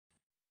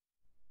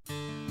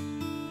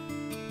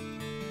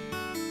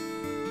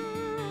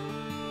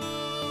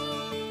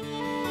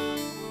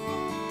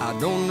I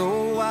don't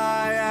know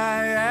why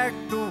I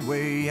act the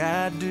way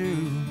I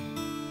do,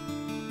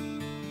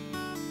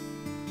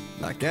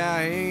 like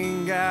I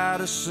ain't got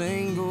a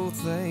single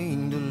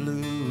thing to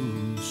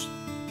lose.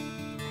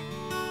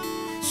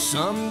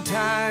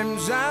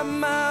 Sometimes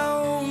I'm my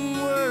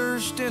own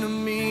worst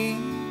enemy.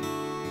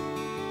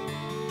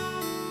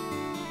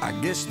 I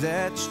guess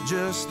that's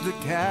just the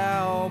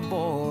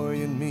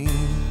cowboy in me.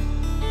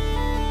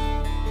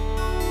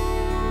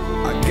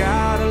 I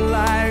got a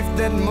life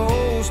that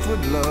most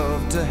would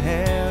love to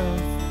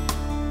have,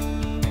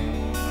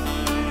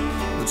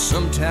 but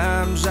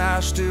sometimes I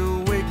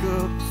still wake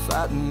up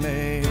fighting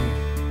mad.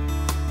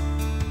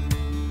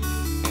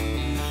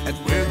 And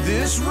where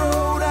this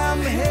road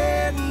I'm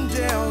heading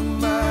down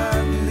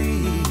might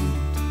lead,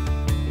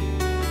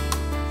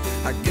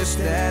 I guess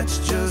that's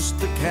just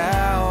the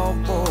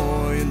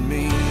cowboy in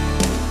me.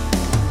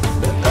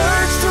 The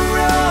urge to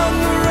run,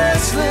 the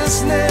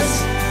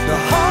restlessness, the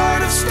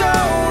heart of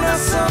stone I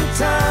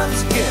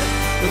sometimes get,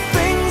 the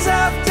things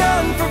I've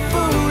done for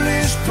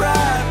foolish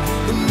pride,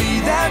 the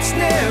me that's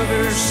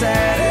never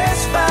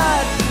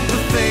satisfied, the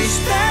face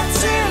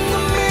that's in the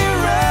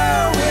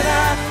mirror when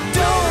I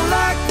don't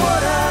like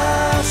what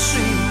I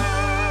see.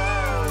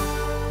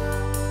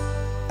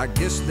 I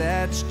guess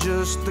that's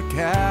just the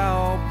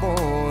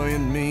cowboy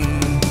in me.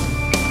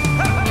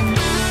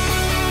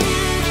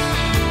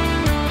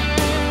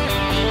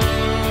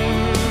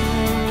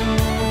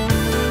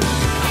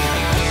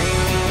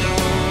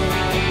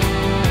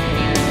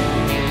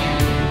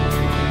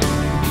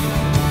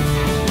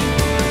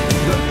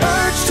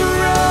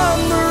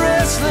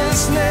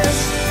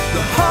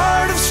 The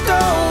heart of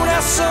stone I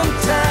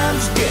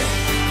sometimes get,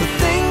 the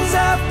things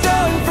I've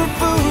done for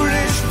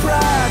foolish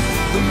pride,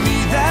 the me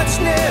that's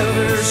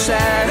never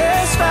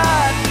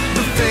satisfied,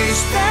 the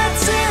face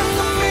that's in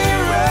the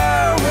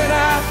mirror when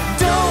I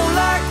don't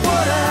like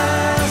what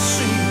I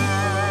see.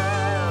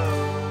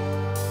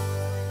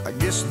 I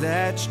guess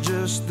that's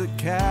just the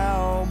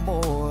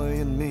cowboy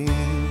in me.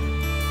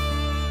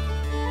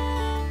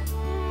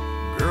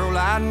 Girl,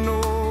 I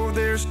know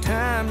there's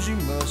times you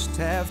must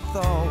have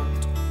thought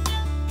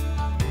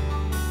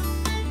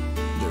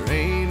there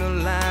ain't a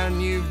line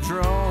you've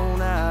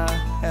drawn I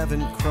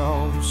haven't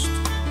crossed,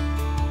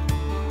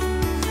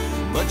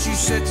 but you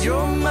set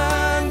your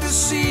mind to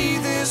see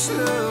this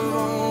love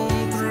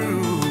on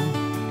through.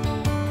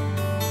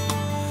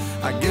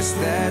 I guess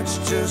that's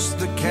just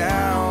the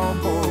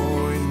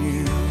cowboy in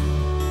you.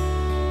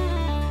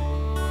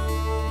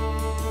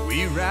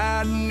 We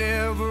ride,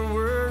 never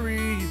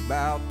worry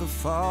about the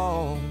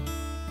fall.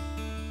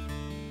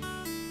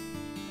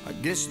 I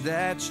guess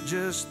that's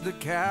just the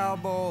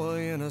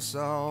cowboy in us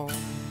all.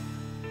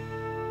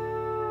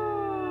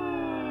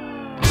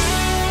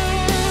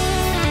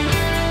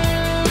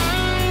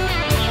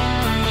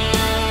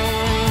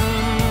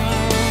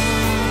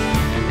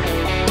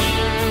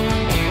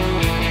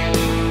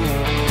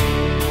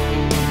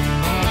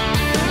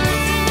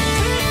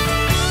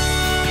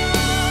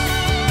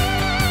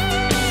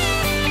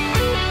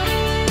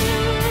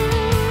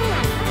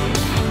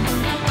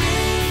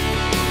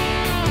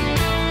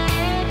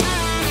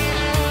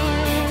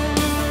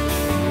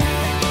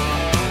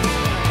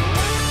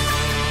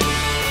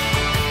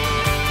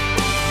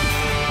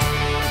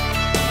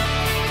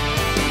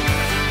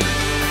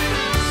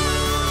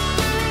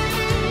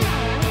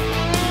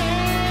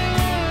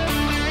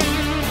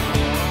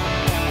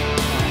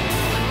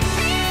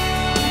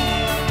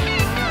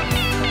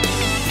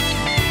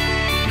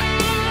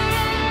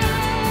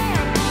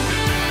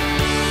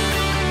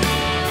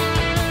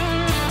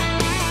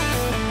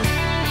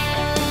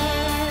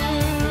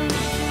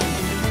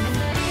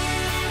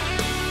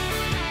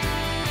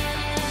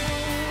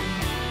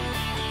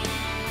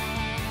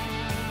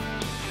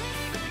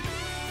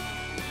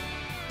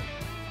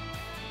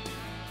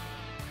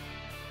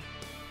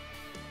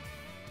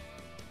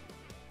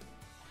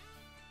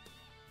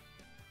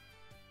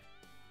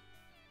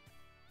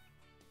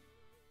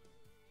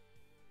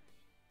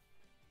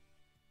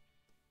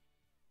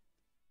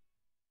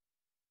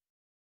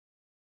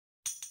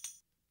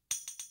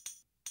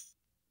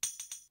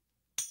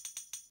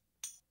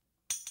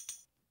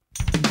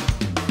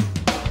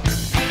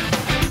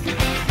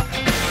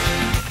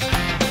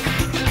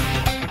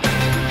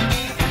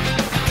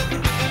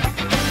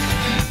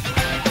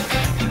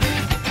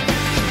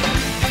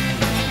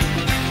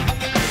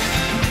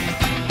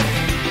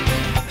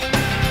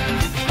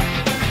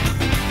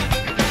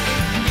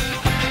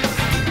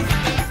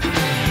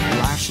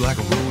 Like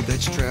a road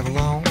that you travel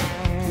on,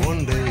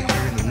 one day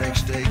here and the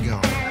next day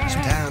gone.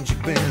 Sometimes you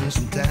bend,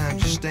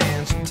 sometimes you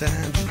stand,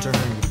 sometimes you turn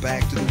your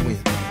back to the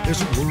wind.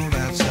 There's a world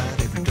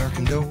outside every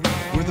darkened door,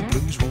 where the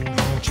blues won't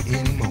haunt you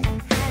anymore,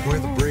 where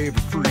the brave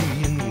are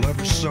free and the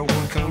lovers so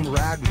come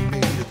ride with me.